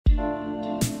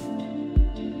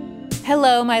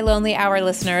Hello, my Lonely Hour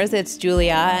listeners. It's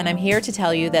Julia, and I'm here to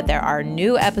tell you that there are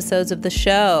new episodes of the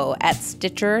show at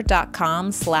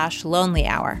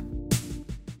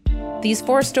Stitcher.com/lonelyhour. These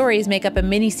 4 stories make up a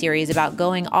mini-series about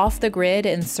going off the grid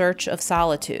in search of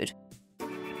solitude.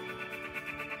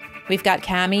 We've got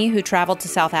Cami, who traveled to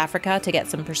South Africa to get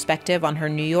some perspective on her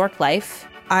New York life.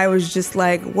 I was just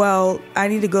like, well, I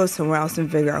need to go somewhere else and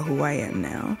figure out who I am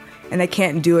now. And I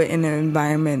can't do it in an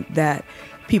environment that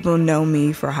people know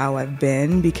me for how I've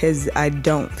been, because I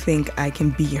don't think I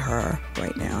can be her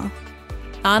right now.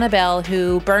 Annabelle,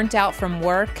 who burnt out from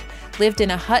work, lived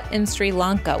in a hut in Sri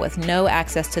Lanka with no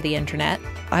access to the internet.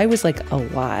 I was like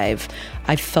alive.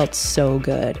 I felt so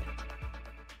good.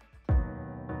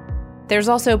 There's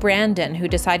also Brandon, who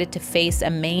decided to face a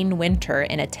Maine winter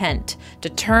in a tent,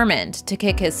 determined to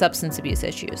kick his substance abuse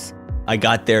issues. I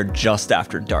got there just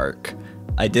after dark.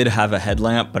 I did have a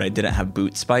headlamp, but I didn't have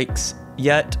boot spikes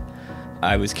yet.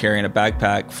 I was carrying a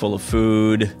backpack full of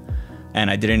food, and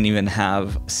I didn't even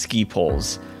have ski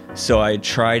poles. So I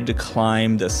tried to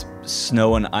climb this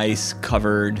snow and ice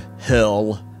covered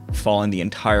hill, falling the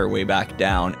entire way back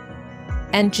down.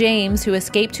 And James, who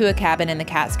escaped to a cabin in the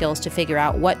Catskills to figure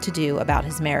out what to do about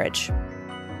his marriage.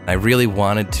 I really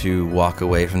wanted to walk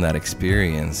away from that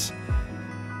experience,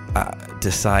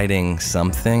 deciding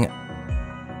something.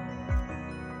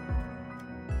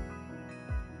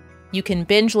 You can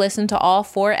binge listen to all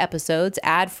 4 episodes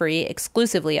ad-free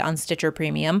exclusively on Stitcher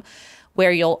Premium,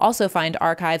 where you'll also find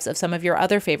archives of some of your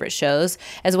other favorite shows,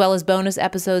 as well as bonus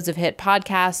episodes of hit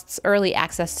podcasts, early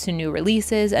access to new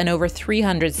releases, and over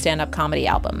 300 stand-up comedy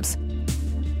albums.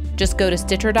 Just go to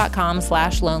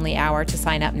Stitcher.com/lonelyhour to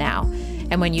sign up now.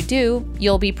 And when you do,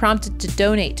 you'll be prompted to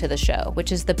donate to the show,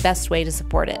 which is the best way to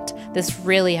support it. This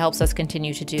really helps us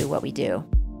continue to do what we do.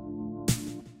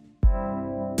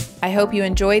 I hope you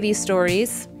enjoy these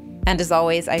stories, and as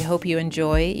always, I hope you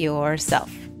enjoy yourself.